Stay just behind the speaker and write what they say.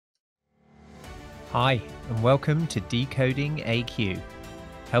Hi, and welcome to Decoding AQ,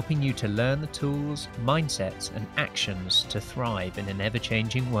 helping you to learn the tools, mindsets, and actions to thrive in an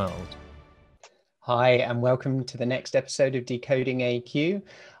ever-changing world. Hi, and welcome to the next episode of Decoding AQ.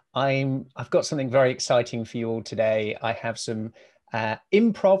 I've got something very exciting for you all today. I have some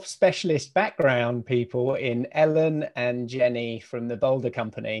improv specialist background people in Ellen and Jenny from the Boulder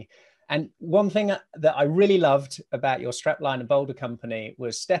Company. And one thing that I really loved about your strapline and Boulder Company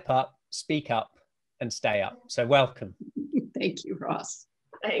was step up, speak up, and stay up. So welcome. Thank you, Ross.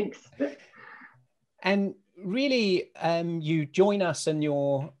 Thanks. And really, you join us, and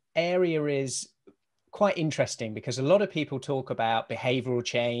your area is quite interesting because a lot of people talk about behavioural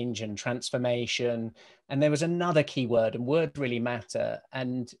change and transformation. And there was another key word, and words really matter.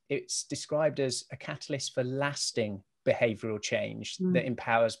 And it's described as a catalyst for lasting behavioural change that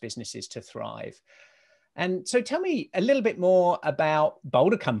empowers businesses to thrive. And so tell me a little bit more about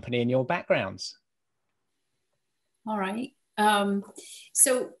Boulder Company and your backgrounds. All right.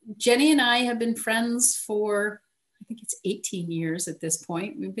 So Jenny and I have been friends for, I think it's 18 years at this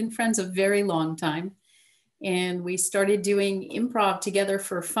point. We've been friends a very long time. And we started doing improv together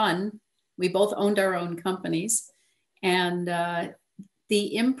for fun. We both owned our own companies. And the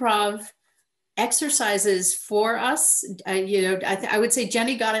improv exercises for us, I would say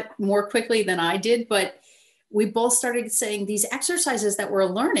Jenny got it more quickly than I did, but we both started saying these exercises that we're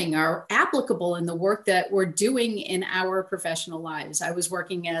learning are applicable in the work that we're doing in our professional lives. I was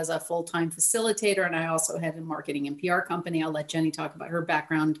working as a full-time facilitator, and I also had a marketing and PR company. I'll let Jenny talk about her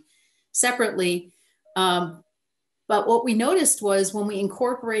background separately. But what we noticed was when we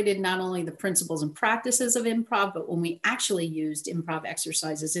incorporated not only the principles and practices of improv, but when we actually used improv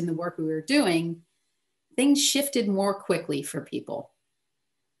exercises in the work we were doing, things shifted more quickly for people.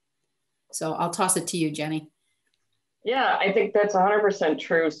 So I'll toss it to you, Jenny. Yeah, I think that's 100%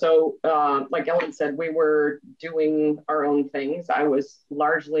 true. So like Ellen said, we were doing our own things. I was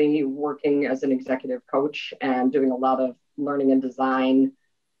largely working as an executive coach and doing a lot of learning and design,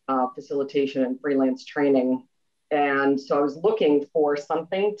 facilitation and freelance training. And so I was looking for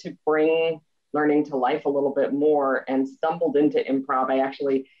something to bring learning to life a little bit more and stumbled into improv. I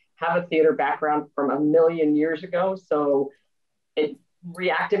actually have a theater background from a million years ago. So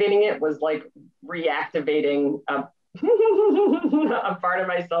reactivating it was like reactivating a part of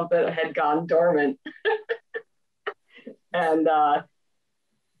myself that had gone dormant. And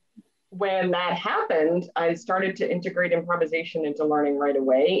when that happened, I started to integrate improvisation into learning right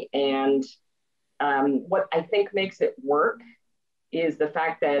away. And what I think makes it work is the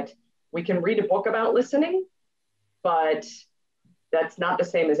fact that we can read a book about listening, but that's not the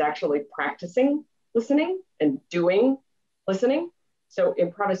same as actually practicing listening and doing listening. So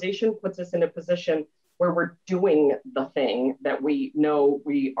improvisation puts us in a position where we're doing the thing that we know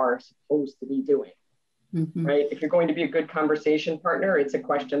we are supposed to be doing, right? If you're going to be a good conversation partner, it's a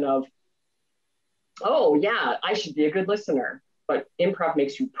question of, oh yeah, I should be a good listener. But improv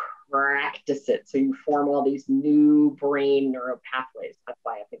makes you practice it. So you form all these new brain neural pathways. That's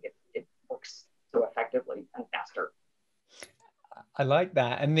why I think it works so effectively and faster. I like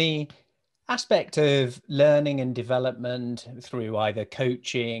that. And the aspect of learning and development through either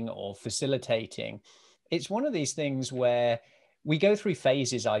coaching or facilitating, it's one of these things where we go through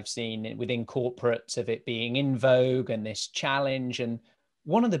phases I've seen within corporates of it being in vogue and this challenge. And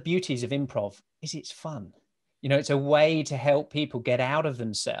one of the beauties of improv is it's fun. You know, it's a way to help people get out of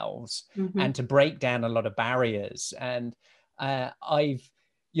themselves and to break down a lot of barriers. And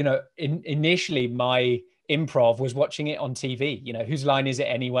initially my improv was watching it on TV, Whose Line Is It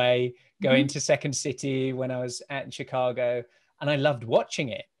Anyway? Going to Second City when I was out in Chicago, and I loved watching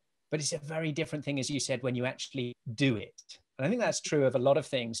it. But it's a very different thing, as you said, when you actually do it. And I think that's true of a lot of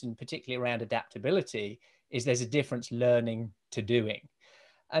things, and particularly around adaptability, is there's a difference learning to doing.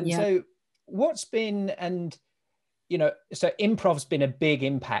 And so what's been, so improv's been a big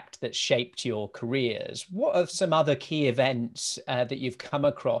impact that's shaped your careers. What are some other key events that you've come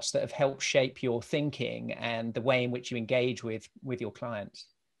across that have helped shape your thinking and the way in which you engage with your clients?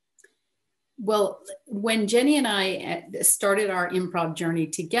 Well, when Jenny and I started our improv journey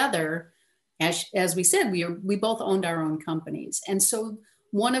together, as we said, we both owned our own companies. And so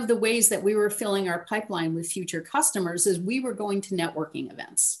one of the ways that we were filling our pipeline with future customers is we were going to networking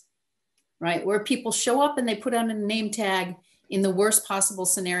events, right? Where people show up and they put on a name tag in the worst possible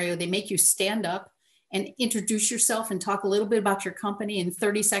scenario. They make you stand up and introduce yourself and talk a little bit about your company in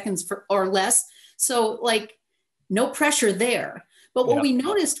 30 seconds or less. So like no pressure there. But what we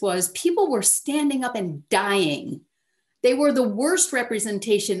noticed was people were standing up and dying. They were the worst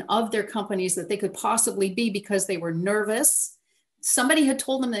representation of their companies that they could possibly be because they were nervous. somebody had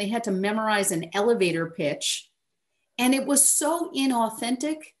told them they had to memorize an elevator pitch, and it was so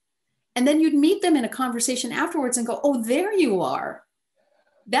inauthentic. And then you'd meet them in a conversation afterwards and go, oh, there you are.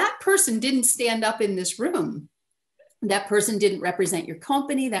 That person didn't stand up in this room. That person didn't represent your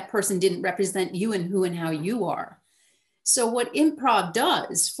company. That person didn't represent you and who and how you are. So what improv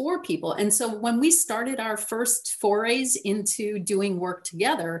does for people, and so when we started our first forays into doing work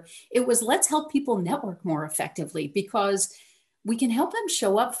together, it was let's help people network more effectively, because we can help them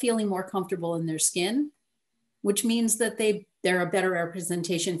show up feeling more comfortable in their skin, which means that they're a better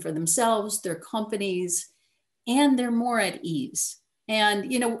representation for themselves, their companies, and they're more at ease.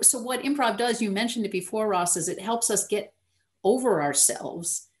 And, so what improv does, you mentioned it before, Ross, is it helps us get over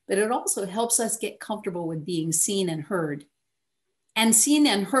ourselves, but it also helps us get comfortable with being seen and heard and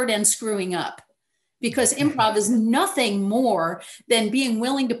screwing up. Because improv is nothing more than being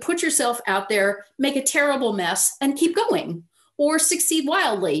willing to put yourself out there, make a terrible mess, and keep going, or succeed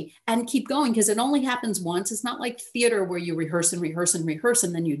wildly and keep going, because it only happens once. It's not like theater where you rehearse and rehearse and rehearse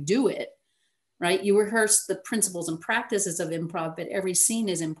and then you do it, right? You rehearse the principles and practices of improv, but every scene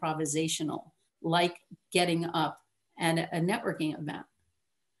is improvisational, like getting up at a networking event.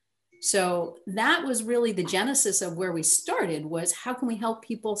 So that was really the genesis of where we started, was how can we help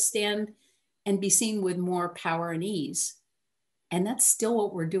people stand and be seen with more power and ease? And that's still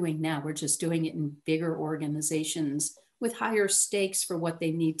what we're doing now. We're just doing it in bigger organizations with higher stakes for what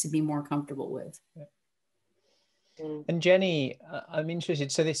they need to be more comfortable with. And Jenny, I'm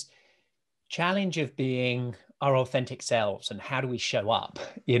interested. So this challenge of being our authentic selves, and how do we show up,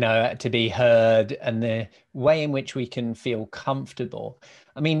 to be heard, and the way in which we can feel comfortable.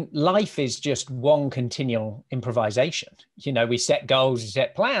 I mean, life is just one continual improvisation. We set goals, we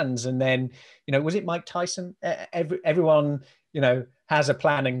set plans, and then, was it Mike Tyson? Everyone, has a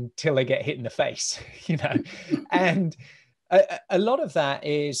plan until they get hit in the face, and a lot of that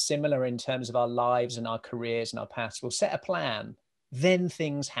is similar in terms of our lives and our careers and our paths. We'll set a plan, then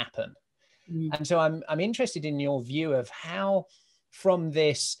things happen. And so I'm interested in your view of how, from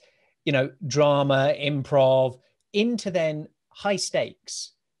this, drama, improv, into then high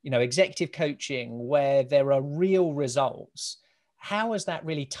stakes, executive coaching, where there are real results. How is that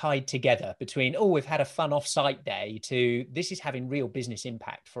really tied together between, oh, we've had a fun off-site day, to this is having real business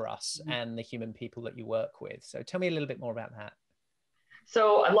impact for us and the human people that you work with? So tell me a little bit more about that.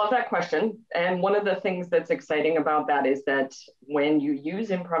 So I love that question. And one of the things that's exciting about that is that when you use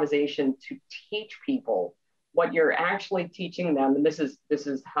improvisation to teach people, what you're actually teaching them, and this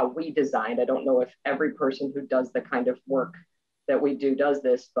is how we designed. I don't know if every person who does the kind of work that we do does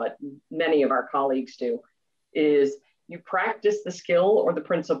this, but many of our colleagues do, is you practice the skill or the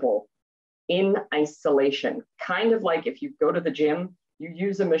principle in isolation. Kind of like if you go to the gym, you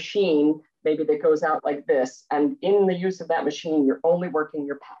use a machine maybe that goes out like this. And in the use of that machine, you're only working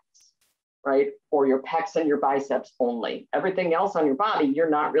your pecs, right? Or your pecs and your biceps only. Everything else on your body, you're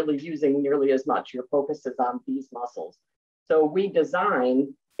not really using nearly as much. Your focus is on these muscles. So we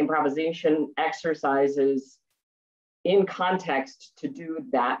design improvisation exercises in context to do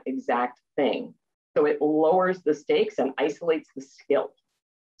that exact thing. So it lowers the stakes and isolates the skill,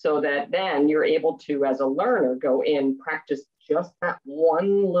 so that then you're able to, as a learner, go in, practice just that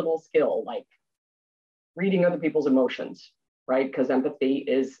one little skill, like reading other people's emotions, right? Because empathy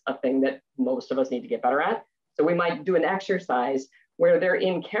is a thing that most of us need to get better at. So we might do an exercise where they're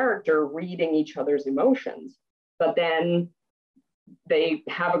in character reading each other's emotions, but then they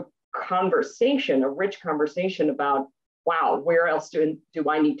have a conversation, a rich conversation about, wow, where else do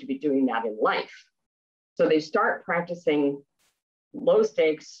I need to be doing that in life? So they start practicing low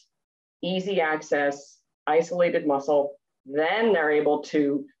stakes, easy access, isolated muscle. Then they're able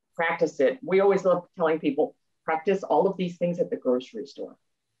to practice it. We always love telling people, practice all of these things at the grocery store.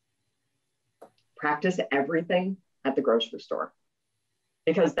 Practice everything at the grocery store.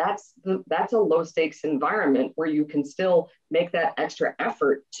 Because that's a low stakes environment where you can still make that extra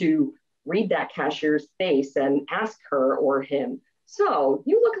effort to read that cashier's face and ask her or him, so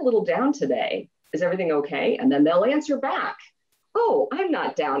you look a little down today. Is everything okay? And then they'll answer back, oh, I'm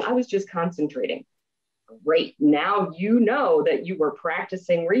not down. I was just concentrating. Great. Now you know that you were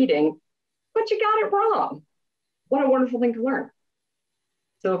practicing reading, but you got it wrong. What a wonderful thing to learn.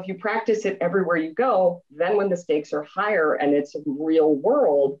 So if you practice it everywhere you go, then when the stakes are higher and it's a real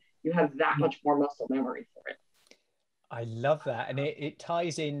world, you have that much more muscle memory for it. I love that. And it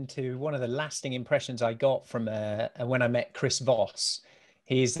ties into one of the lasting impressions I got from when I met Chris Voss.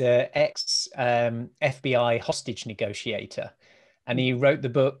 He's the ex-FBI hostage negotiator, and he wrote the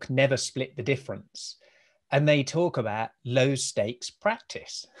book, Never Split the Difference. And they talk about low stakes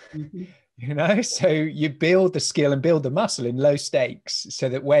practice. So you build the skill and build the muscle in low stakes so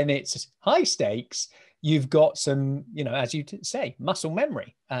that when it's high stakes, you've got some, as you say, muscle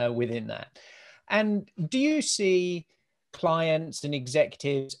memory within that. And do you see clients and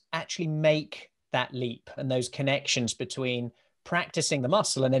executives actually make that leap and those connections between practicing the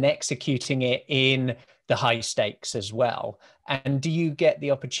muscle and then executing it in the high stakes as well? And do you get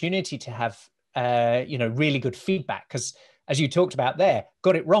the opportunity to have, really good feedback? Because as you talked about there,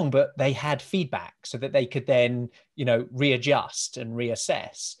 got it wrong, but they had feedback so that they could then, readjust and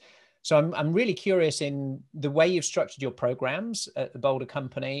reassess. So I'm really curious in the way you've structured your programs at the Boulder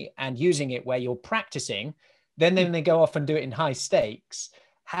Company and using it where you're practicing, then they go off and do it in high stakes.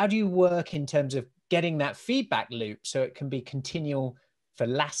 How do you work in terms of getting that feedback loop so it can be continual for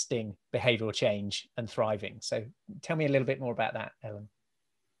lasting behavioral change and thriving? So tell me a little bit more about that, Ellen.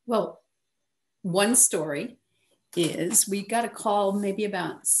 Well, one story is we got a call maybe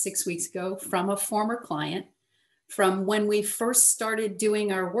about 6 weeks ago from a former client from when we first started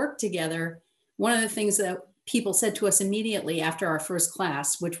doing our work together. One of the things that people said to us immediately after our first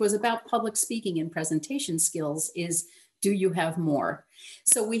class, which was about public speaking and presentation skills, is, do you have more?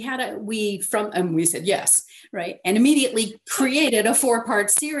 So we said yes, right? And immediately created a 4-part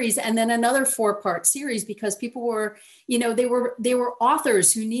series and then another 4-part series because people were, they were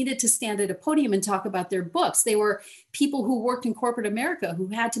authors who needed to stand at a podium and talk about their books. They were people who worked in corporate America who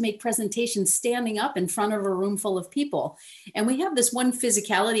had to make presentations standing up in front of a room full of people. And we have this one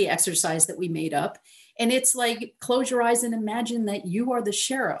physicality exercise that we made up. And it's like, close your eyes and imagine that you are the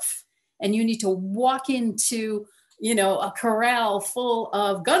sheriff and you need to walk into a corral full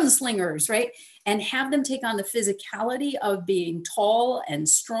of gunslingers, right? And have them take on the physicality of being tall and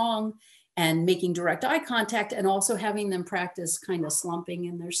strong and making direct eye contact, and also having them practice kind of slumping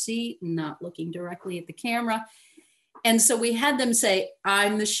in their seat and not looking directly at the camera. And so we had them say,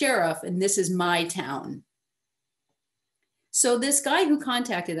 I'm the sheriff and this is my town. So this guy who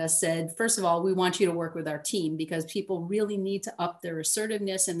contacted us said, first of all, we want you to work with our team because people really need to up their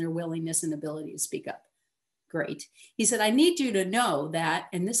assertiveness and their willingness and ability to speak up. Great. He said, I need you to know that,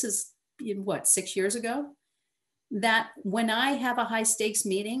 and this is 6 years ago, that when I have a high stakes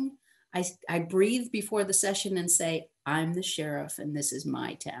meeting, I breathe before the session and say, I'm the sheriff and this is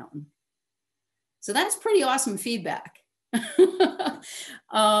my town. So that's pretty awesome feedback.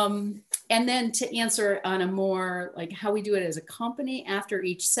 And then to answer on a more like how we do it as a company, after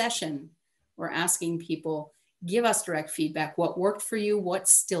each session, we're asking people, give us direct feedback. What worked for you?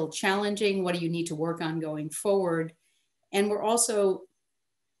 What's still challenging? What do you need to work on going forward? And we're also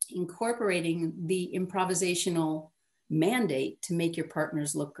incorporating the improvisational mandate to make your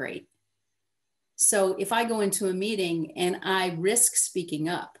partners look great. So if I go into a meeting and I risk speaking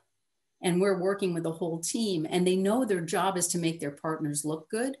up, and we're working with the whole team and they know their job is to make their partners look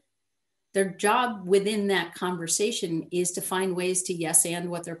good, their job within that conversation is to find ways to yes and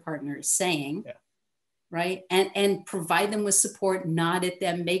what their partner is saying. Yeah. Right? And provide them with support, nod at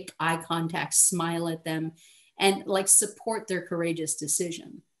them, make eye contact, smile at them, and like support their courageous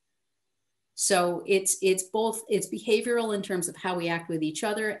decision. So it's behavioral in terms of how we act with each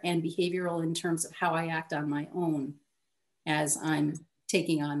other and behavioral in terms of how I act on my own as I'm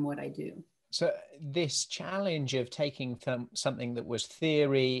taking on what I do. So this challenge of taking something that was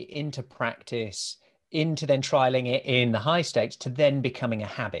theory into practice, into then trialing it in the high stakes to then becoming a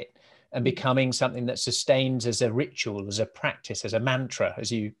habit and becoming something that sustains as a ritual, as a practice, as a mantra, as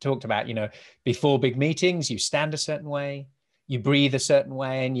you talked about, before big meetings, you stand a certain way, you breathe a certain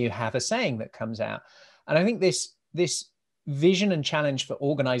way, and you have a saying that comes out. And I think this vision and challenge for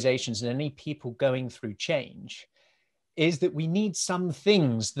organizations and any people going through change is that we need some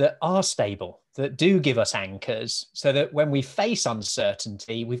things that are stable, that do give us anchors, so that when we face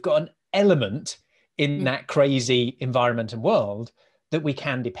uncertainty, we've got an element in that crazy environment and world that we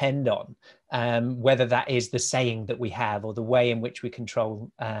can depend on, whether that is the saying that we have or the way in which we control,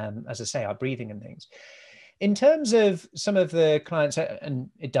 as I say, our breathing and things. In terms of some of the clients, and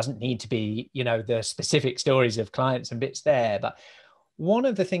it doesn't need to be, the specific stories of clients and bits there, but one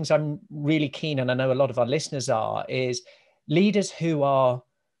of the things I'm really keen, and I know a lot of our listeners are, is leaders who are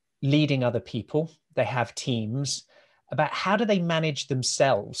leading other people, they have teams, about how do they manage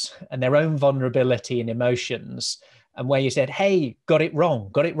themselves and their own vulnerability and emotions. And where you said, hey, got it wrong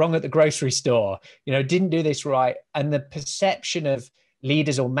at the grocery store, didn't do this right. And the perception of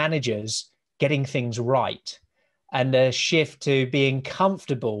leaders or managers getting things right and a shift to being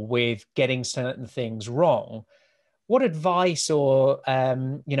comfortable with getting certain things wrong. What advice or,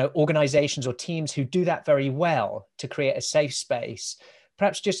 organizations or teams who do that very well to create a safe space,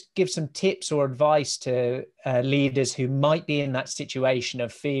 perhaps just give some tips or advice to leaders who might be in that situation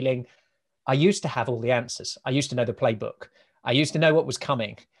of feeling, I used to have all the answers. I used to know the playbook. I used to know what was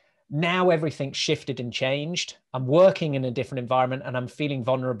coming. Now everything's shifted and changed. I'm working in a different environment and I'm feeling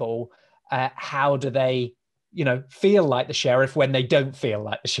vulnerable. How do they, feel like the sheriff when they don't feel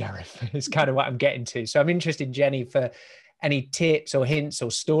like the sheriff is kind of what I'm getting to. So I'm interested, Jenny, for any tips or hints or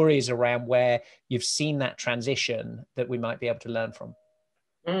stories around where you've seen that transition that we might be able to learn from.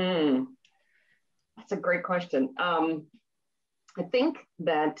 That's a great question. I think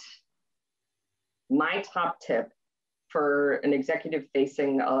that my top tip for an executive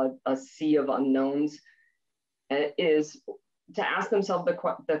facing a sea of unknowns is to ask themselves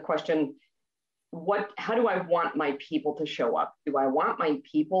the question, how do I want my people to show up? Do I want my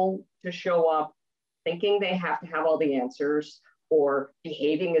people to show up thinking they have to have all the answers, or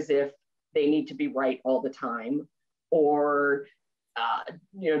behaving as if they need to be right all the time? Or,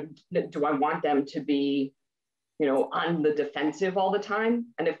 do I want them to be, on the defensive all the time?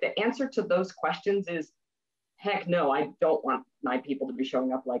 And if the answer to those questions is, heck no, I don't want my people to be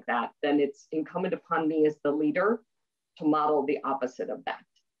showing up like that, then it's incumbent upon me as the leader to model the opposite of that.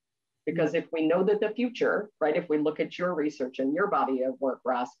 Because if we know that the future, right, if we look at your research and your body of work,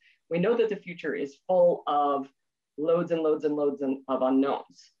 Ross, we know that the future is full of loads and loads and loads of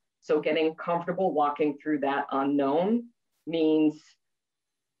unknowns. So getting comfortable walking through that unknown means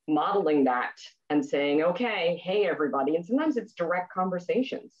modeling that and saying, okay, hey, everybody. And sometimes it's direct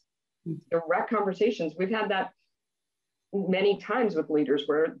conversations. Direct conversations. We've had that many times with leaders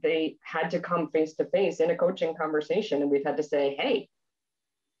where they had to come face to face in a coaching conversation. And we've had to say, hey,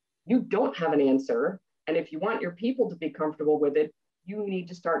 you don't have an answer. And if you want your people to be comfortable with it, you need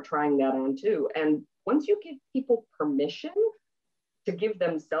to start trying that on too. And once you give people permission to give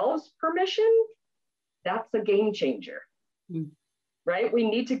themselves permission, that's a game changer, right? We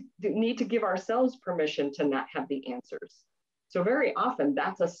need to give ourselves permission to not have the answers. So very often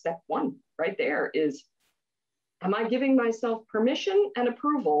that's a step one right there is, am I giving myself permission and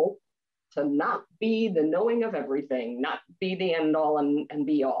approval to not be the knowing of everything, not be the end all and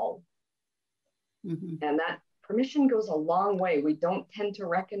be all? And that permission goes a long way. We don't tend to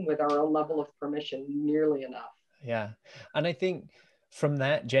reckon with our own level of permission nearly enough. Yeah. And I think from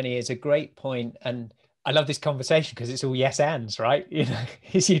that, Jenny, is a great point. And I love this conversation because it's all yes ands, right?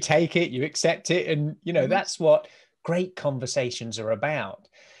 Is you take it, you accept it. And, that's what great conversations are about.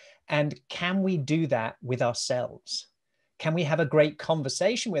 And can we do that with ourselves? Can we have a great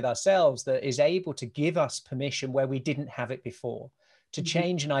conversation with ourselves that is able to give us permission where we didn't have it before, to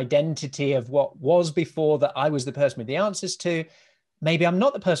change an identity of what was before that I was the person with the answers to? Maybe I'm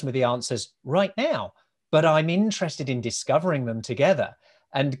not the person with the answers right now, but I'm interested in discovering them together,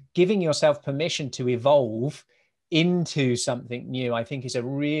 and giving yourself permission to evolve into something new, I think is a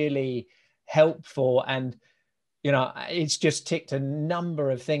really helpful, and, it's just ticked a number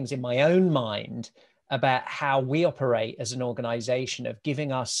of things in my own mind about how we operate as an organization, of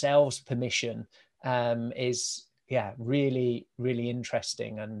giving ourselves permission is really, really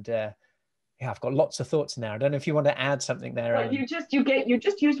interesting. And I've got lots of thoughts in there. I don't know if you want to add something there. Well, you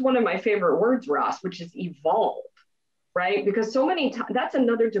just used one of my favorite words, Ross, which is evolve, right? Because so many times, that's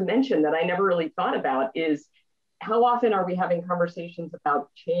another dimension that I never really thought about, is how often are we having conversations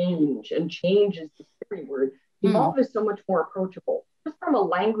about change? And change is the scary word. Evolve is so much more approachable. Just from a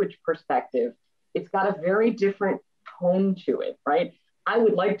language perspective, it's got a very different tone to it, right? I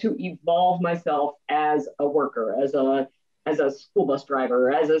would like to evolve myself as a worker, as a school bus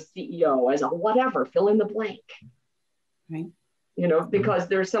driver, as a CEO, as a whatever, fill in the blank. Right. Because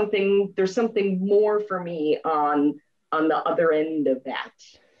there's something more for me on the other end of that,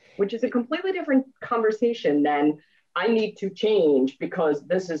 which is a completely different conversation than I need to change because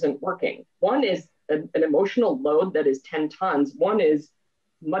this isn't working. One is an emotional load that is 10 tons. One is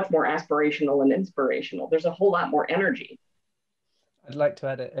much more aspirational and inspirational. There's a whole lot more energy. I'd like to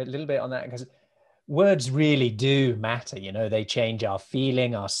add a little bit on that, because words really do matter. They change our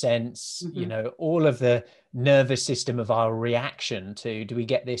feeling, our sense, all of the nervous system of our reaction to, do we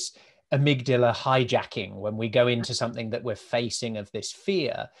get this amygdala hijacking when we go into something that we're facing of this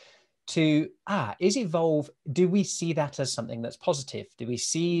fear, to, is evolve, do we see that as something that's positive? Do we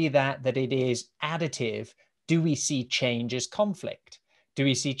see that it is additive? Do we see change as conflict? Do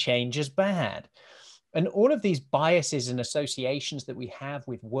we see change as bad? And all of these biases and associations that we have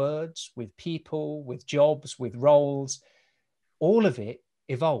with words, with people, with jobs, with roles, all of it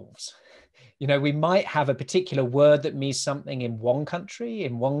evolves. We might have a particular word that means something in one country,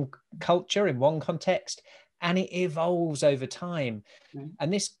 in one culture, in one context, and it evolves over time.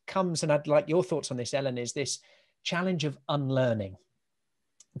 And this comes, and I'd like your thoughts on this, Ellen, is this challenge of unlearning,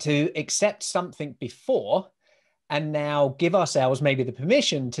 to accept something before and now give ourselves maybe the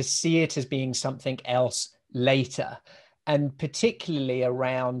permission to see it as being something else later. And particularly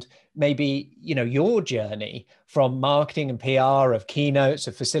around maybe, your journey from marketing and PR, of keynotes,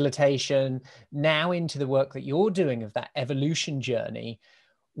 of facilitation, now into the work that you're doing of that evolution journey.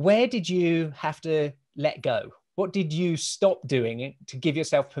 Where did you have to let go? What did you stop doing to give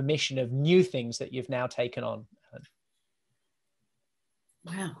yourself permission of new things that you've now taken on?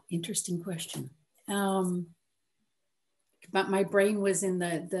 Wow, interesting question. But my brain was in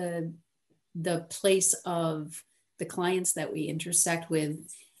the place of the clients that we intersect with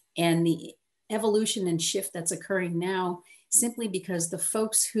and the evolution and shift that's occurring now, simply because the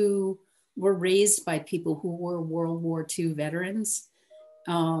folks who were raised by people who were World War II veterans,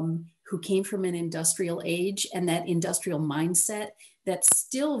 who came from an industrial age, and that industrial mindset that's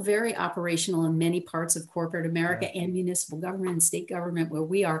still very operational in many parts of corporate America and municipal government and state government where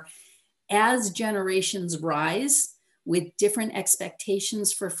we are, as generations rise with different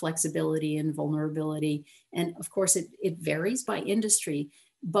expectations for flexibility and vulnerability. And of course, it varies by industry,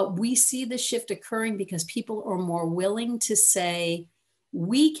 but we see the shift occurring because people are more willing to say,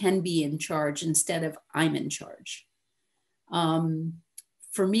 we can be in charge instead of I'm in charge.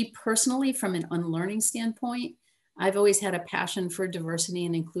 For me personally, from an unlearning standpoint, I've always had a passion for diversity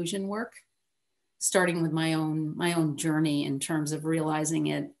and inclusion work, starting with my own journey in terms of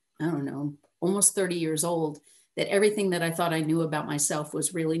realizing at, I don't know, almost 30 years old, that everything that I thought I knew about myself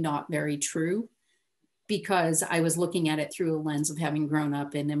was really not very true, because I was looking at it through a lens of having grown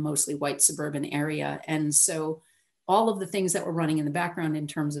up in a mostly white suburban area. And so all of the things that were running in the background in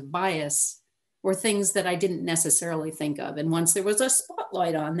terms of bias were things that I didn't necessarily think of. And once there was a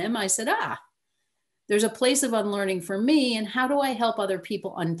spotlight on them, I said, there's a place of unlearning for me. And how do I help other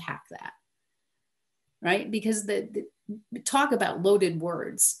people unpack that? Right? Because the talk about loaded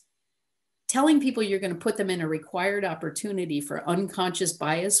words, telling people you're going to put them in a required opportunity for unconscious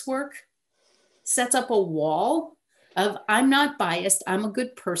bias work sets up a wall of, I'm not biased, I'm a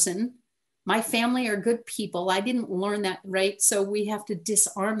good person, my family are good people, I didn't learn that, right? So we have to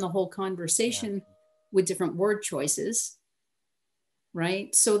disarm the whole conversation with different word choices,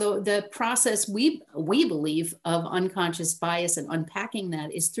 right? So the process we believe of unconscious bias and unpacking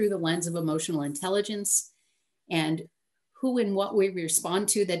that is through the lens of emotional intelligence and who and what we respond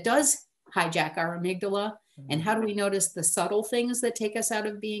to that does hijack our amygdala, and how do we notice the subtle things that take us out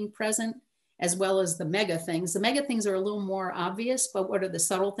of being present, as well as the mega things. The mega things are a little more obvious, but what are the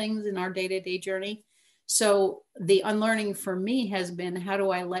subtle things in our day-to-day journey? So the unlearning for me has been, how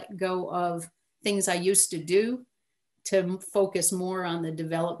do I let go of things I used to do to focus more on the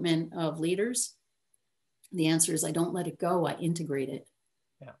development of leaders? The answer is I don't let it go, I integrate it.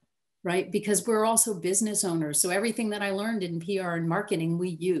 Right? Because we're also business owners. So everything that I learned in PR and marketing, we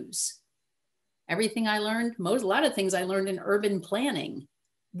use. Everything I learned, a lot of things I learned in urban planning,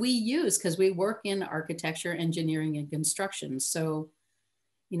 we use because we work in architecture, engineering, and construction. So,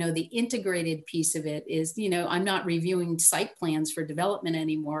 the integrated piece of it is, I'm not reviewing site plans for development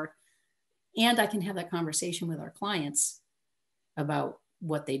anymore. And I can have that conversation with our clients about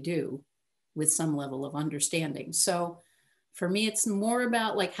what they do with some level of understanding. So for me, it's more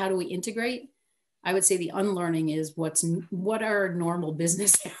about like, how do we integrate? I would say the unlearning is what are normal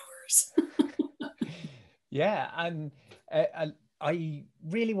business hours? Yeah, and I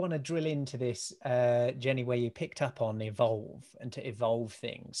really want to drill into this, Jenny, where you picked up on evolve and to evolve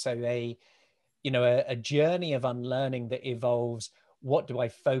things. So a journey of unlearning that evolves. What do I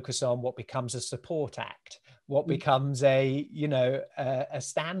focus on? What becomes a support act? What becomes a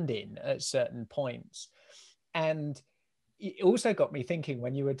stand-in at certain points? And it also got me thinking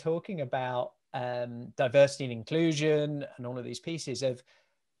when you were talking about diversity and inclusion and all of these pieces of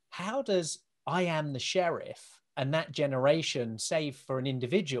how does I am the sheriff and that generation, save for an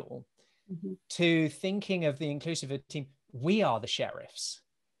individual, to thinking of the inclusive team, we are the sheriffs.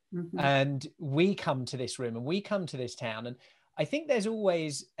 And we come to this room and we come to this town. And I think there's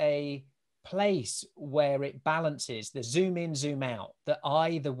always a place where it balances the zoom in, zoom out, the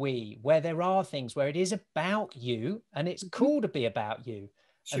I, the we, where there are things where it is about you and it's cool to be about you.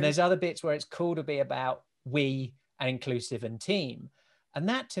 Sure. And there's other bits where it's cool to be about we and inclusive and team. And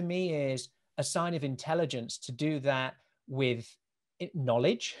that to me is a sign of intelligence to do that with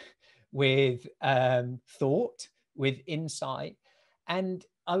knowledge, with thought, with insight. And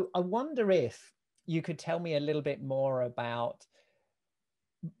I wonder if you could tell me a little bit more about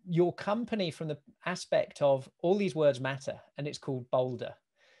your company from the aspect of all these words matter and it's called Boulder.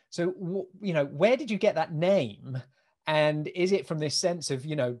 So, where did you get that name? And is it from this sense of,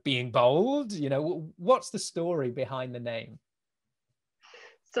 being bold? What's the story behind the name?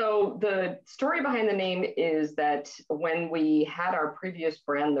 So the story behind the name is that when we had our previous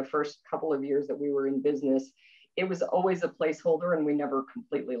brand, the first couple of years that we were in business, it was always a placeholder and we never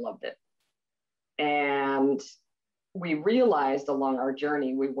completely loved it. And we realized along our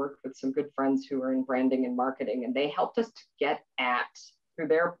journey, we worked with some good friends who are in branding and marketing, and they helped us to get at, through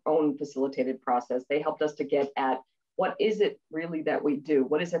their own facilitated process, they helped us to get at what is it really that we do?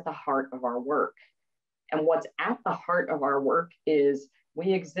 What is at the heart of our work? And what's at the heart of our work is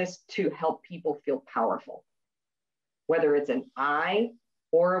we exist to help people feel powerful, whether it's an I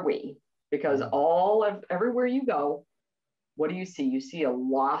or a we, because everywhere you go, what do you see? You see a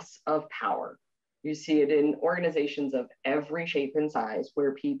loss of power. You see it in organizations of every shape and size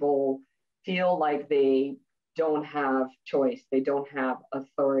where people feel like they don't have choice. They don't have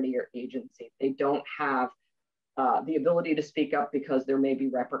authority or agency. They don't have the ability to speak up because there may be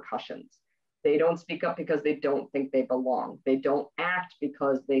repercussions. They don't speak up because they don't think they belong. They don't act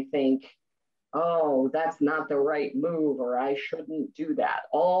because they think, oh, that's not the right move, or I shouldn't do that.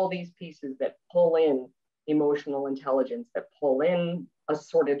 All these pieces that pull in emotional intelligence, that pull in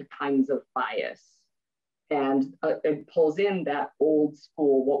assorted kinds of bias. And it pulls in that old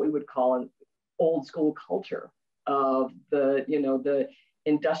school, what we would call an old school culture of the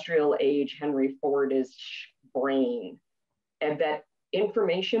industrial age Henry Ford-ish brain. And that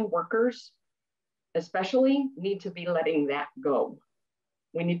information workers especially need to be letting that go.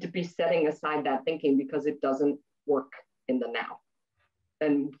 We need to be setting aside that thinking because it doesn't work in the now.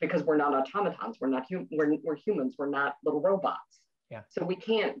 And because we're not automatons, we're humans, we're not little robots. Yeah. So we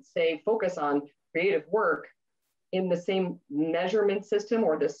can't focus on creative work in the same measurement system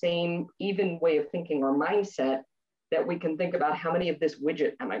or the same even way of thinking or mindset that we can think about how many of this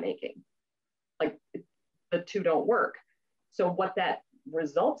widget am I making? Like the two don't work. So what that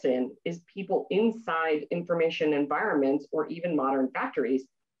results in is people inside information environments or even modern factories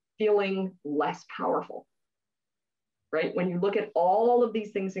feeling less powerful, right? When you look at all of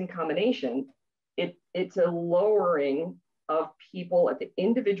these things in combination, it's a lowering of people at the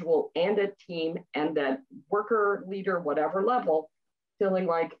individual and a team and that worker, leader, whatever level, feeling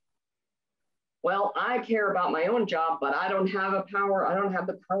like, well, I care about my own job, but I don't have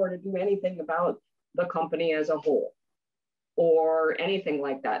the power to do anything about the company as a whole or anything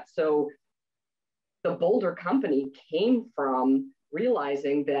like that. So the Boulder company came from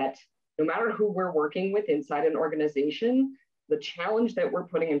realizing that no matter who we're working with inside an organization, the challenge that we're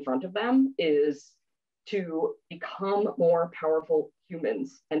putting in front of them is to become more powerful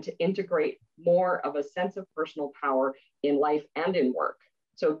humans and to integrate more of a sense of personal power in life and in work.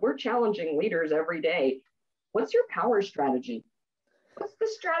 So we're challenging leaders every day. What's your power strategy? What's the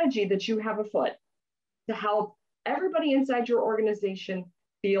strategy that you have afoot to help everybody inside your organization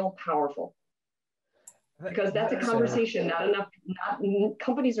feel powerful? Because that's a conversation,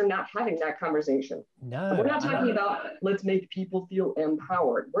 companies are not having that conversation. No. We're not talking about let's make people feel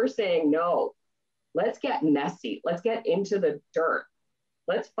empowered. We're saying, no, let's get messy. Let's get into the dirt.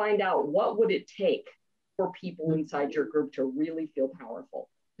 Let's find out what would it take for people inside your group to really feel powerful,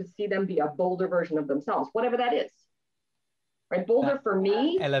 to see them be a bolder version of themselves, whatever that is. Right? Bolder for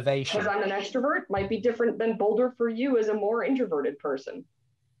me, elevation, because I'm an extrovert, might be different than bolder for you as a more introverted person.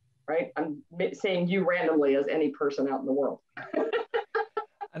 Right? I'm saying you randomly as any person out in the world.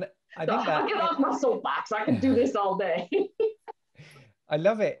 And I think I'll get off my soapbox. I can do this all day. I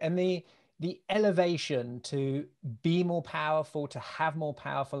love it. And the elevation to be more powerful, to have more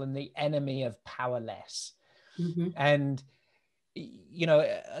powerful, and the enemy of powerless. Mm-hmm. And, you know,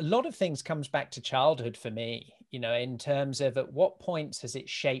 a lot of things comes back to childhood for me, you know, in terms of at what points has it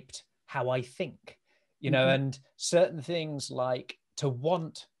shaped how I think, you know, and certain things like to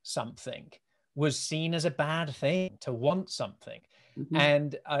want something was seen as a bad thing, to want something.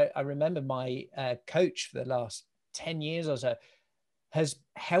 And I remember my coach for the last 10 years or so has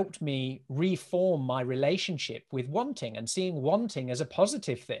helped me reform my relationship with wanting and seeing wanting as a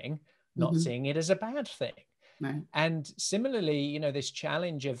positive thing, not seeing it as a bad thing. Right. And similarly, you know, this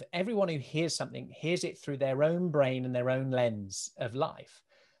challenge of everyone who hears something hears it through their own brain and their own lens of life.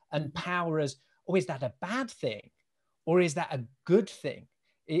 And power as, oh, is that a bad thing? Or is that a good thing?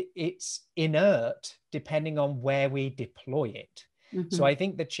 It's inert depending on where we deploy it. So I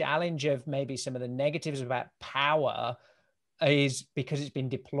think the challenge of maybe some of the negatives about power is because it's been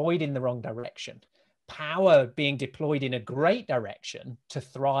deployed in the wrong direction. Power being deployed in a great direction to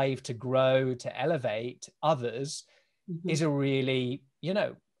thrive, to grow, to elevate others is a really, you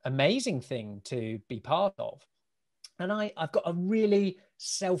know, amazing thing to be part of. And I've got a really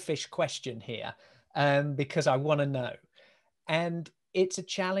selfish question here because I want to know. And it's a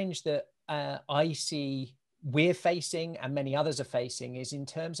challenge that I see we're facing and many others are facing is in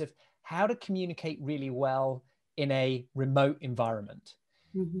terms of how to communicate really well in a remote environment.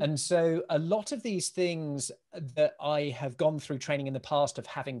 Mm-hmm. And so a lot of these things that I have gone through training in the past of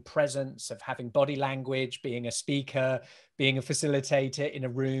having presence, of having body language, being a speaker, being a facilitator in a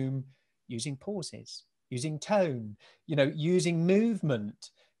room, using pauses, using tone, using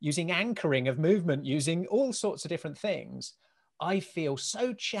movement, using anchoring of movement, using all sorts of different things. I feel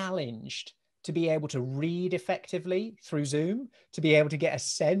so challenged to be able to read effectively through Zoom, to be able to get a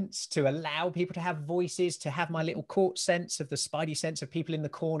sense, to allow people to have voices, to have my little court sense of the spidey sense of people in the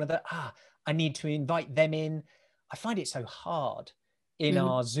corner that, I need to invite them in. I find it so hard in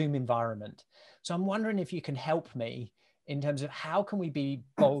our Zoom environment. So I'm wondering if you can help me in terms of how can we be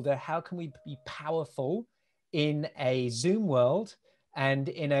bolder? How can we be powerful in a Zoom world and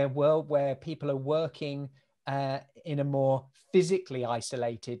in a world where people are working in a more physically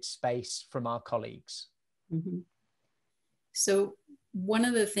isolated space from our colleagues? Mm-hmm. So one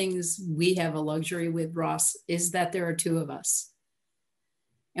of the things we have a luxury with, Ross, is that there are two of us.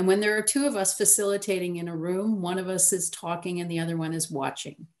 And when there are two of us facilitating in a room, one of us is talking and the other one is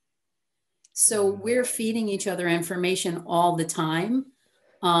watching. So we're feeding each other information all the time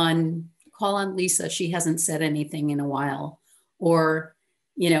on, call on Lisa, she hasn't said anything in a while. Or,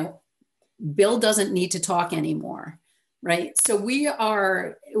 Bill doesn't need to talk anymore, right? So we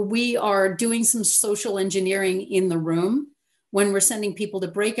are doing some social engineering in the room when we're sending people to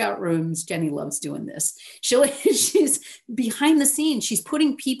breakout rooms. Jenny loves doing this. She's behind the scenes. She's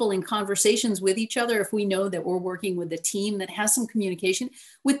putting people in conversations with each other. If we know that we're working with a team that has some communication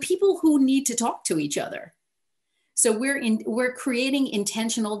with people who need to talk to each other. So we're creating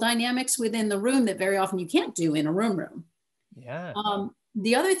intentional dynamics within the room that very often you can't do in a room. Yeah.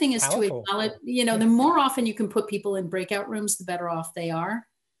 The other thing is powerful. To acknowledge, the more often you can put people in breakout rooms, the better off they are.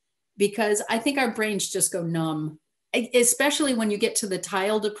 Because I think our brains just go numb, especially when you get to the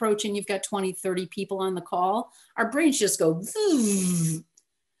tiled approach and you've got 20, 30 people on the call. Our brains just go,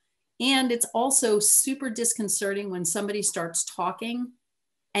 and it's also super disconcerting when somebody starts talking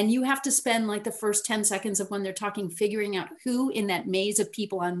and you have to spend like the first 10 seconds of when they're talking, figuring out who in that maze of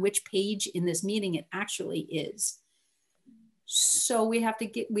people on which page in this meeting it actually is. So we have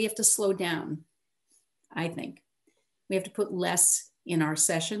to slow down. I think we have to put less in our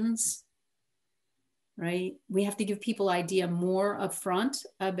sessions, right? We have to give people idea more upfront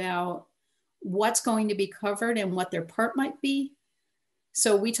about what's going to be covered and what their part might be.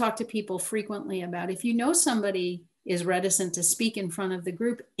 So we talk to people frequently about, if you know somebody is reticent to speak in front of the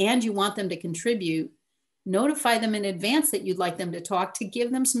group and you want them to contribute, notify them in advance that you'd like them to talk, to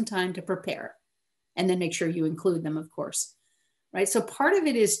give them some time to prepare, and then make sure you include them, of course. Right. So part of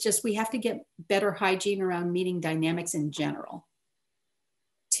it is just, we have to get better hygiene around meeting dynamics in general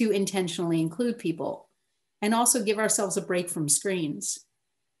to intentionally include people, and also give ourselves a break from screens.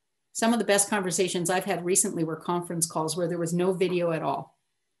 Some of the best conversations I've had recently were conference calls where there was no video at all.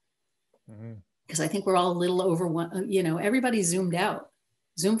 Because I think we're all a little overwhelmed, everybody's zoomed out.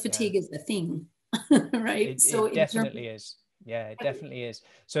 Zoom fatigue is the thing, right? It definitely is. Yeah, it definitely is.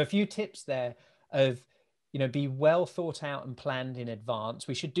 So a few tips there of, be well thought out and planned in advance.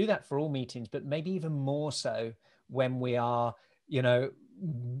 We should do that for all meetings, but maybe even more so when we are,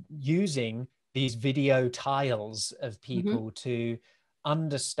 using these video tiles of people to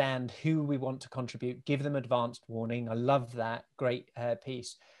understand who we want to contribute, give them advanced warning. I love that. Great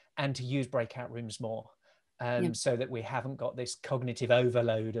piece. And to use breakout rooms more. So that we haven't got this cognitive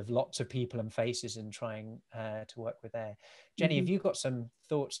overload of lots of people and faces and trying to work with there. Jenny, have you got some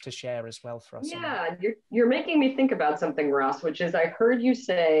thoughts to share as well for us? Yeah, you're making me think about something, Ross, which is, I heard you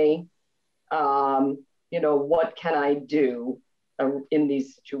say, what can I do in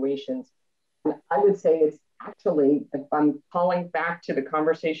these situations? And I would say it's actually, if I'm calling back to the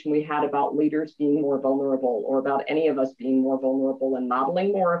conversation we had about leaders being more vulnerable, or about any of us being more vulnerable and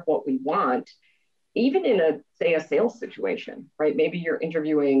modeling more of what we want, even in a sales situation, right? Maybe you're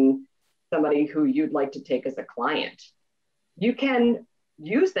interviewing somebody who you'd like to take as a client. You can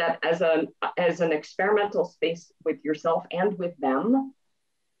use that as an experimental space with yourself and with them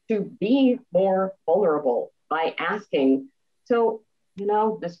to be more vulnerable by asking, so,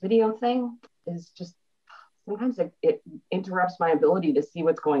 this video thing is just, sometimes it interrupts my ability to see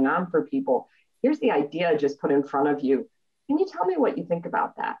what's going on for people. Here's the idea I just put in front of you. Can you tell me what you think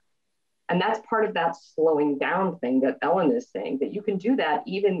about that? And that's part of that slowing down thing that Ellen is saying, that you can do that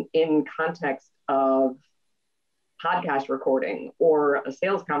even in context of podcast recording or a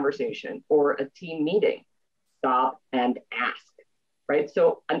sales conversation or a team meeting. Stop and ask, right?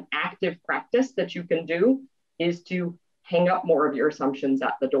 So an active practice that you can do is to hang up more of your assumptions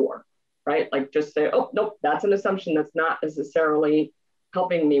at the door. right? Like just say, oh, nope, that's an assumption that's not necessarily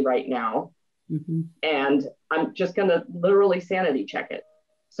helping me right now. Mm-hmm. And I'm just going to literally sanity check it.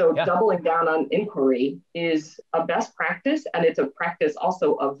 So doubling down on inquiry is a best practice, and it's a practice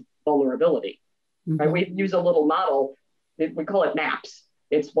also of vulnerability. Mm-hmm. Right? We use a little model, we call it MAPS.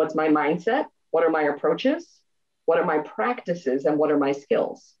 It's what's my mindset, what are my approaches, what are my practices, and what are my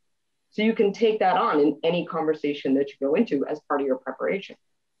skills. So you can take that on in any conversation that you go into as part of your preparation.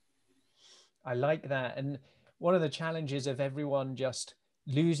 I like that. And one of the challenges of everyone just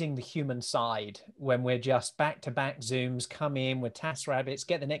losing the human side when we're just back-to-back Zooms, come in with task rabbits,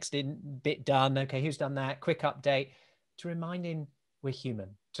 get the next bit done. Okay, who's done that? Quick update. To reminding we're human,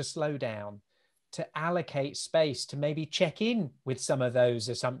 to slow down, to allocate space, to maybe check in with some of those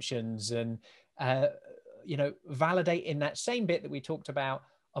assumptions and, validate in that same bit that we talked about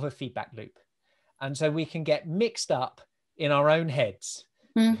of a feedback loop. And so we can get mixed up in our own heads,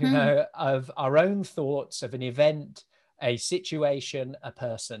 of our own thoughts of an event, a situation, a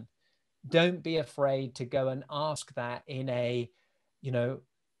person. Don't be afraid to go and ask that in a,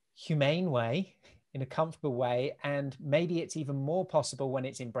 humane way, in a comfortable way. And maybe it's even more possible when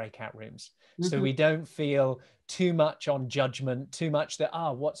it's in breakout rooms. So we don't feel too much on judgment, too much that,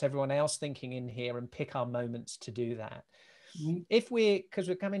 what's everyone else thinking in here, and pick our moments to do that. Because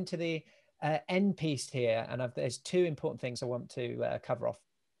we're coming to the end piece here, and there's two important things I want to cover off.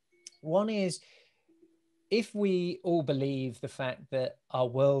 One is, if we all believe the fact that our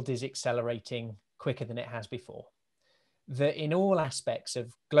world is accelerating quicker than it has before, that in all aspects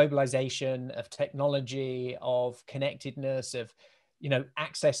of globalization, of technology, of connectedness, of,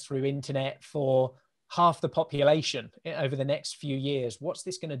 access through internet for half the population over the next few years, what's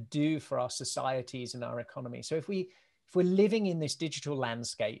this going to do for our societies and our economy? So if we're living in this digital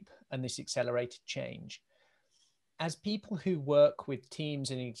landscape and this accelerated change, as people who work with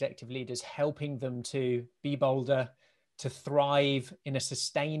teams and executive leaders, helping them to be bolder, to thrive in a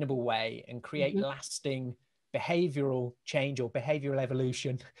sustainable way and create lasting behavioral change or behavioral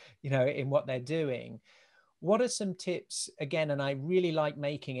evolution, in what they're doing, what are some tips again? And I really like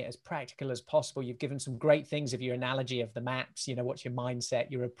making it as practical as possible. You've given some great things of your analogy of the maps, what's your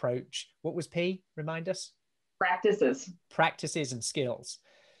mindset, your approach. What was P? Remind us. Practices and skills.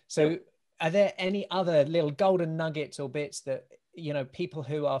 So are there any other little golden nuggets or bits that, people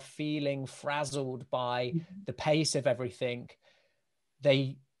who are feeling frazzled by the pace of everything,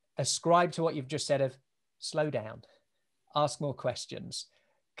 they ascribe to what you've just said of slow down, ask more questions?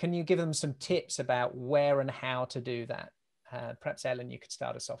 Can you give them some tips about where and how to do that? Perhaps Ellen, you could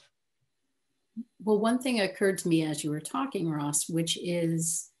start us off. Well, one thing occurred to me as you were talking, Ross, which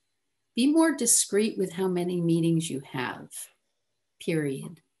is be more discreet with how many meetings you have,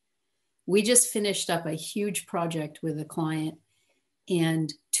 period. We just finished up a huge project with a client,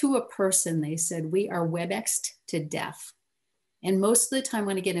 and to a person, they said, we are WebExed to death. And most of the time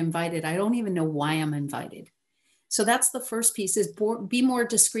when I get invited, I don't even know why I'm invited. So that's the first piece, is be more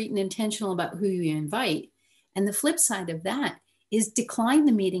discreet and intentional about who you invite. And the flip side of that is decline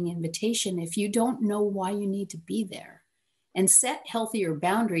the meeting invitation if you don't know why you need to be there, and set healthier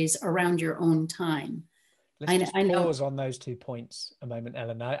boundaries around your own time. Let's just pause on those 2 points a moment,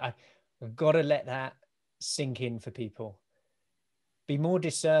 Ellen. I've got to let that sink in for people. Be more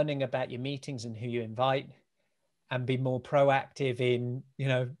discerning about your meetings and who you invite, and be more proactive in,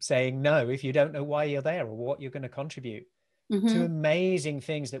 saying no if you don't know why you're there or what you're going to contribute. Two amazing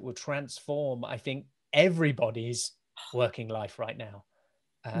things that will transform, I think, everybody's working life right now.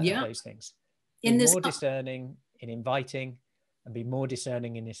 Those things. Be more discerning in inviting, and be more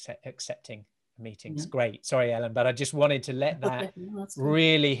discerning in accepting meetings. Great. Sorry, Ellen, but I just wanted to let that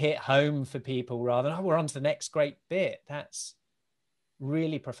really hit home for people, rather than, we're on to the next great bit. That's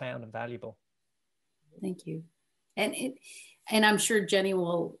really profound and valuable. Thank you. And I'm sure Jenny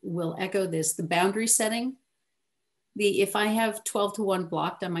will echo this, the boundary setting. If I have 12 to 1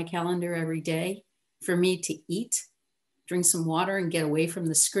 blocked on my calendar every day for me to eat, drink some water, and get away from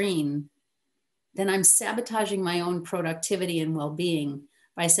the screen, then I'm sabotaging my own productivity and well-being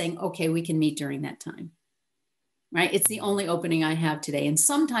by saying, okay, we can meet during that time, right? It's the only opening I have today. And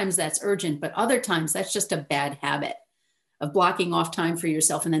sometimes that's urgent, but other times that's just a bad habit of blocking off time for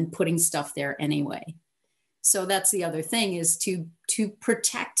yourself and then putting stuff there anyway. So that's the other thing, is to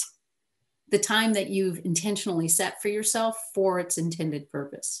protect the time that you've intentionally set for yourself for its intended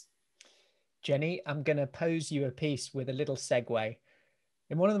purpose. Jenny, I'm going to pose you a piece with a little segue.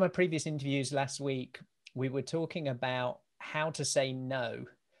 In one of my previous interviews last week, we were talking about how to say no,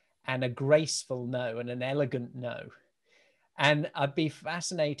 and a graceful no and an elegant no. And I'd be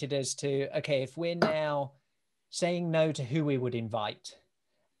fascinated as to, okay, if we're now saying no to who we would invite,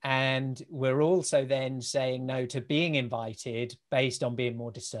 And we're also then saying no to being invited based on being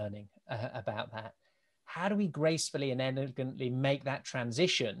more discerning about that. How do we gracefully and elegantly make that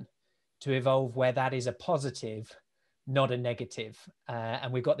transition to evolve where that is a positive, not a negative?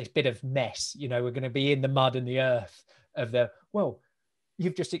 And we've got this bit of mess, you know, we're going to be in the mud and the earth of the, well,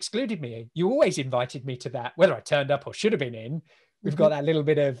 you've just excluded me. You always invited me to that, whether I turned up or should have been in. We've got that little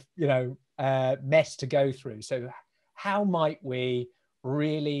bit of, you know, mess to go through. So how might we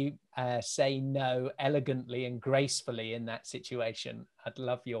really say no elegantly and gracefully in that situation? I'd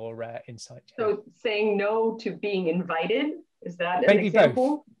love your insight, Jen. So saying no to being invited, is that maybe an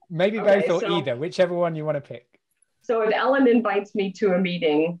example? Both. Maybe okay, both or either, whichever one you want to pick. So if Ellen invites me to a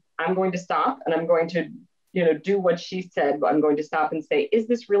meeting, I'm going to stop and I'm going to, you know, do what she said. I'm going to stop and say, is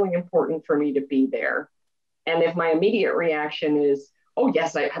this really important for me to be there? And if my immediate reaction is, oh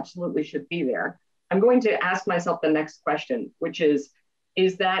yes, I absolutely should be there, I'm going to ask myself the next question, which is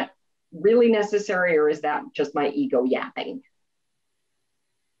that really necessary, or is that just my ego yapping?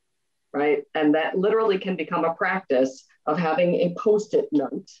 Right? And that literally can become a practice of having a Post-it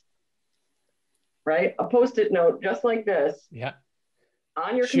note, right? A Post-it note just like this. Yeah.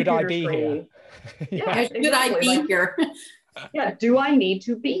 On your should computer I be screen. Here? Yeah, should I be here? Yeah, do I need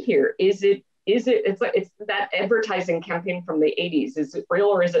to be here? It's that advertising campaign from the 80s. Is it real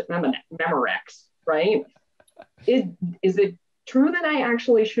or is it Memorex, right? Is it true that I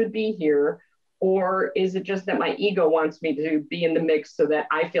actually should be here? Or is it just that my ego wants me to be in the mix so that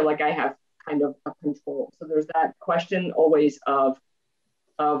I feel like I have kind of a control? So there's that question always of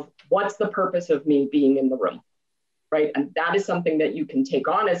what's the purpose of me being in the room, right? And that is something that you can take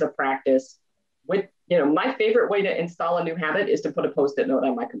on as a practice. With, you know, my favorite way to install a new habit is to put a Post-it note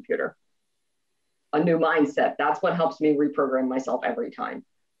on my computer. A new mindset. That's what helps me reprogram myself every time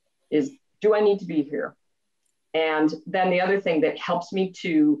is, do I need to be here? And then the other thing that helps me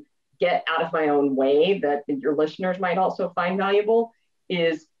to get out of my own way that your listeners might also find valuable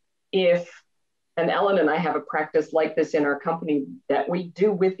is if, and Ellen and I have a practice like this in our company that we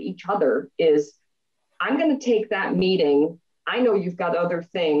do with each other, is I'm going to take that meeting. I know you've got other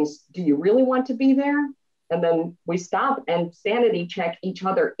things. Do you really want to be there? And then we stop and sanity check each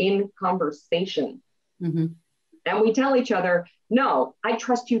other in conversation. Mm-hmm. And we tell each other, no, I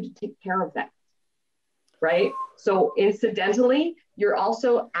trust you to take care of that. Right? So incidentally, you're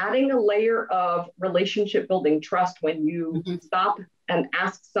also adding a layer of relationship building trust when you stop and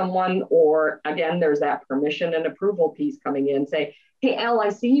ask someone, or again, there's that permission and approval piece coming in, say, hey, Elle, I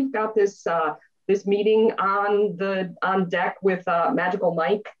see you've got this this meeting on deck with Magical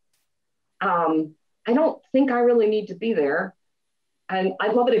Mike. I don't think I really need to be there. And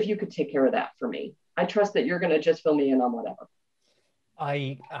I'd love it if you could take care of that for me. I trust that you're going to just fill me in on whatever.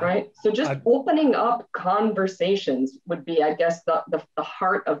 Right? So just opening up conversations would be, I guess, the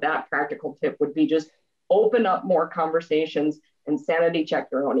heart of that practical tip would be just open up more conversations and sanity check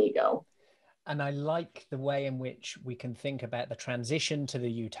your own ego. And I like the way in which we can think about the transition to the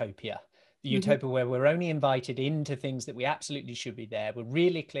utopia. The utopia where we're only invited into things that we absolutely should be there. We're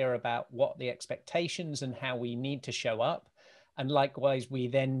really clear about what the expectations and how we need to show up. And likewise, we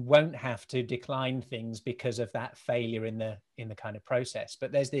then won't have to decline things because of that failure in the kind of process.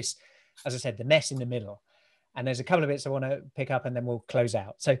 But there's this, as I said, the mess in the middle. And there's a couple of bits I want to pick up and then we'll close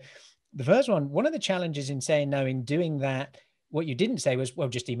out. So the first one of the challenges in saying no, in doing that, what you didn't say was, well,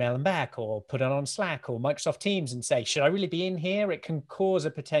 just email them back or put it on Slack or Microsoft Teams and say, should I really be in here? It can cause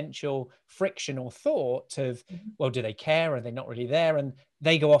a potential friction or thought of, well, do they care? Are they not really there? And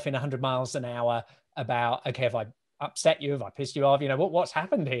they go off in 100 miles an hour about, okay, if I upset you, if I pissed you off, you know, what's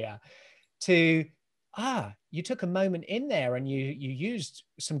happened here? To, you took a moment in there and you used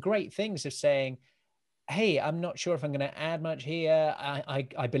some great things of saying, hey, I'm not sure if I'm going to add much here.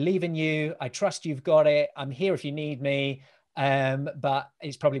 I believe in you. I trust you've got it. I'm here if you need me. But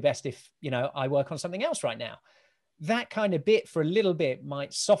it's probably best if, you know, I work on something else right now. That kind of bit for a little bit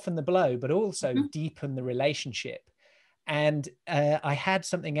might soften the blow, but also deepen the relationship. And I had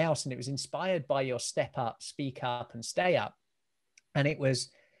something else, and it was inspired by your step up, speak up, and stay up. And it was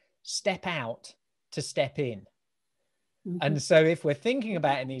step out to step in. And so if we're thinking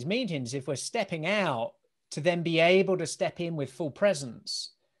about in these meetings, if we're stepping out to then be able to step in with full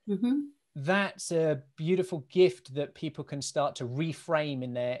presence, that's a beautiful gift that people can start to reframe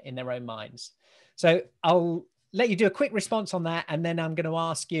in their own minds. So I'll let you do a quick response on that. And then I'm going to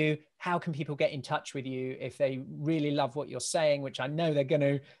ask you, how can people get in touch with you if they really love what you're saying, which I know they're going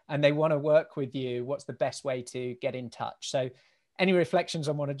to, and they want to work with you? What's the best way to get in touch? So any reflections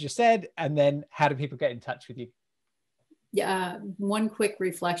on what I just said, and then how do people get in touch with you? Yeah, one quick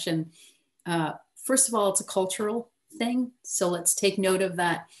reflection. First of all, it's a cultural thing. So let's take note of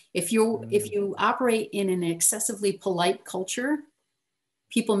that. If you operate in an excessively polite culture,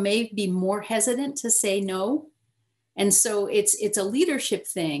 people may be more hesitant to say no. And so it's a leadership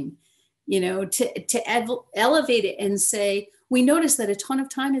thing, to elevate it and say, we notice that a ton of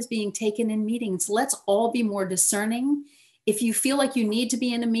time is being taken in meetings. Let's all be more discerning. If you feel like you need to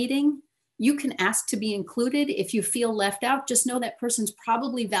be in a meeting, you can ask to be included. If you feel left out, just know that person's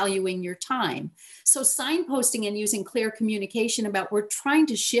probably valuing your time. So signposting and using clear communication about, we're trying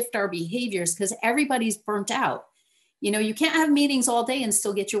to shift our behaviors because everybody's burnt out. You can't have meetings all day and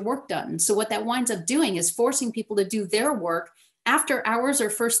still get your work done. So what that winds up doing is forcing people to do their work after hours or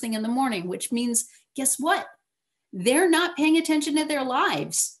first thing in the morning, which means, guess what? They're not paying attention to their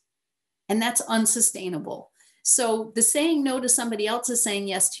lives. And that's unsustainable. So the saying no to somebody else is saying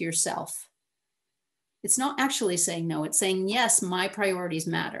yes to yourself. It's not actually saying no. It's saying, yes, my priorities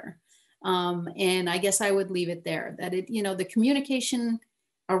matter. And I guess I would leave it there, that the communication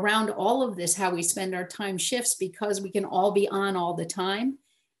around all of this, how we spend our time, shifts because we can all be on all the time.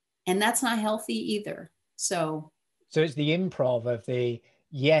 And that's not healthy either. So it's the improv of the,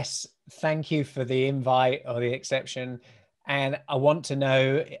 yes, thank you for the invite or the exception. And I want to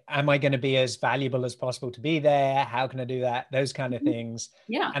know, am I going to be as valuable as possible to be there? How can I do that? Those kind of things.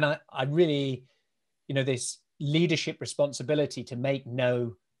 Yeah. And I really, this leadership responsibility to make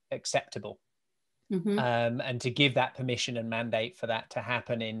no acceptable. And to give that permission and mandate for that to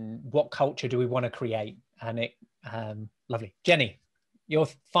happen. In what culture do we want to create? And lovely. Jenny, your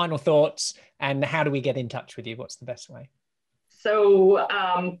final thoughts, and how do we get in touch with you? What's the best way? So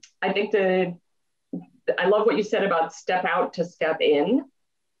I think I love what you said about step out to step in,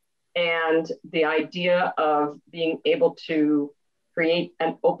 and the idea of being able to create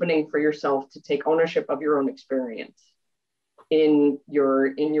an opening for yourself to take ownership of your own experience in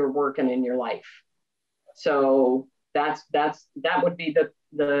your work and in your life. So that would be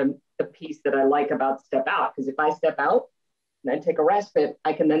the piece that I like about step out, because if I step out and I take a respite,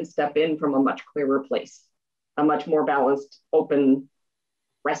 I can then step in from a much clearer place, a much more balanced, open,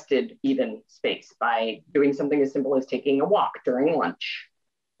 rested, even space, by doing something as simple as taking a walk during lunch,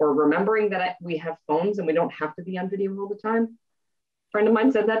 or remembering that we have phones and we don't have to be on video all the time. A friend of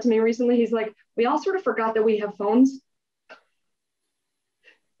mine said that to me recently. He's like, we all sort of forgot that we have phones.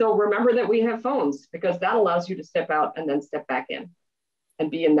 So remember that we have phones, because that allows you to step out and then step back in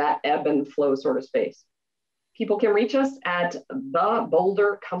and be in that ebb and flow sort of space. People can reach us at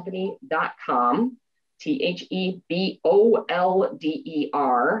thebouldercompany.com,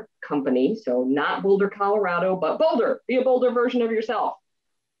 THEBOLDER company. So not Boulder, Colorado, but Boulder. Be a Boulder version of yourself.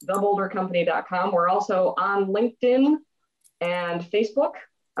 Thebouldercompany.com. We're also on LinkedIn and Facebook.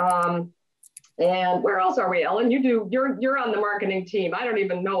 And where else are we, Ellen? You're on the marketing team. I don't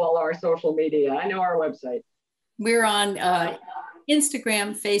even know all our social media. I know our website. We're on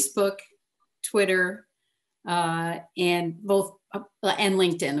Instagram, Facebook, Twitter, and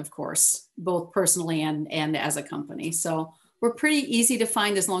LinkedIn, of course, both personally and as a company. So we're pretty easy to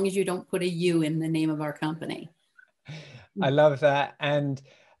find as long as you don't put a U in the name of our company. I love that. And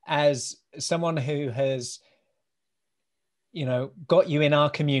as someone who has got you in our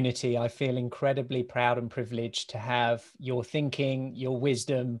community, I feel incredibly proud and privileged to have your thinking, your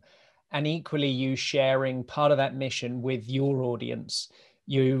wisdom, and equally you sharing part of that mission with your audience.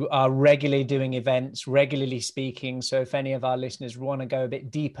 You are regularly doing events, regularly speaking. So if any of our listeners want to go a bit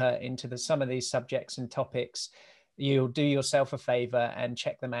deeper into some of these subjects and topics, you'll do yourself a favor and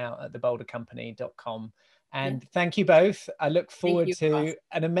check them out at thebouldercompany.com. And thank you both. I look forward to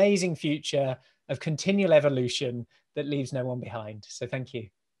an amazing future of continual evolution that leaves no one behind. So thank you.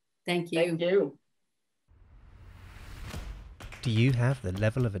 Thank you. Thank you. Do you have the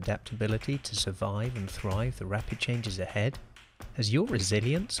level of adaptability to survive and thrive the rapid changes ahead? Has your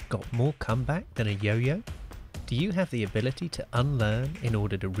resilience got more comeback than a yo-yo? Do you have the ability to unlearn in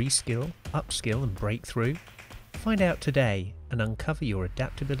order to reskill, upskill and break through? Find out today and uncover your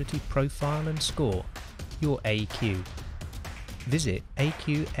adaptability profile and score, your AQ. Visit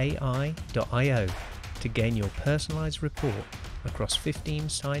AQai.io to gain your personalized report across 15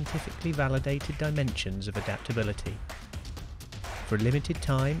 scientifically validated dimensions of adaptability. For a limited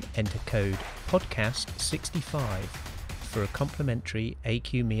time, enter code PODCAST65 for a complimentary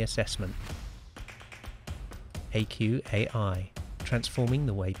AQME assessment. AQai, transforming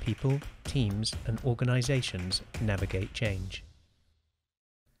the way people, teams, and organizations navigate change.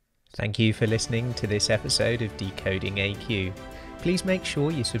 Thank you for listening to this episode of Decoding AQ. Please make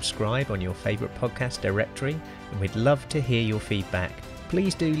sure you subscribe on your favorite podcast directory, and we'd love to hear your feedback.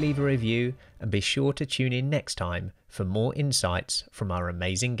 Please do leave a review and be sure to tune in next time for more insights from our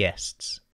amazing guests.